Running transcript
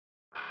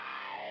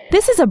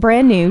This is a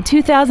brand new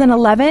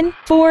 2011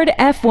 Ford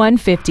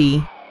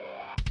F-150.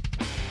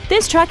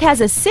 This truck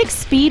has a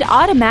 6-speed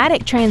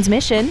automatic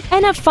transmission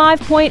and a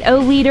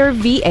 5.0-liter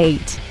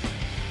V8.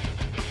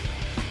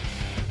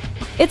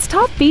 Its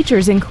top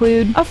features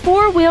include a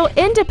 4-wheel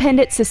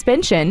independent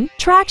suspension,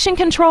 traction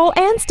control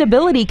and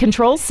stability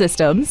control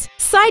systems,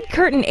 side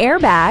curtain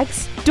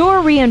airbags,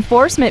 door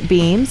reinforcement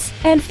beams,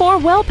 and 4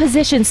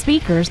 well-positioned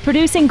speakers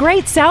producing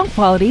great sound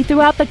quality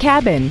throughout the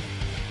cabin.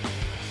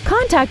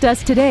 Contact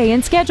us today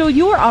and schedule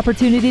your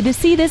opportunity to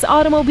see this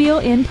automobile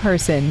in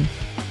person.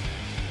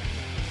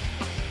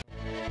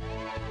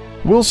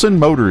 Wilson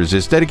Motors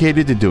is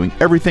dedicated to doing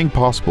everything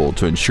possible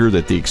to ensure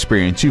that the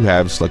experience you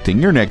have selecting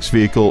your next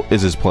vehicle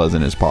is as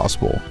pleasant as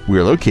possible. We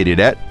are located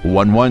at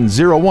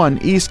 1101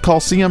 East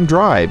Coliseum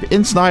Drive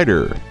in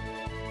Snyder.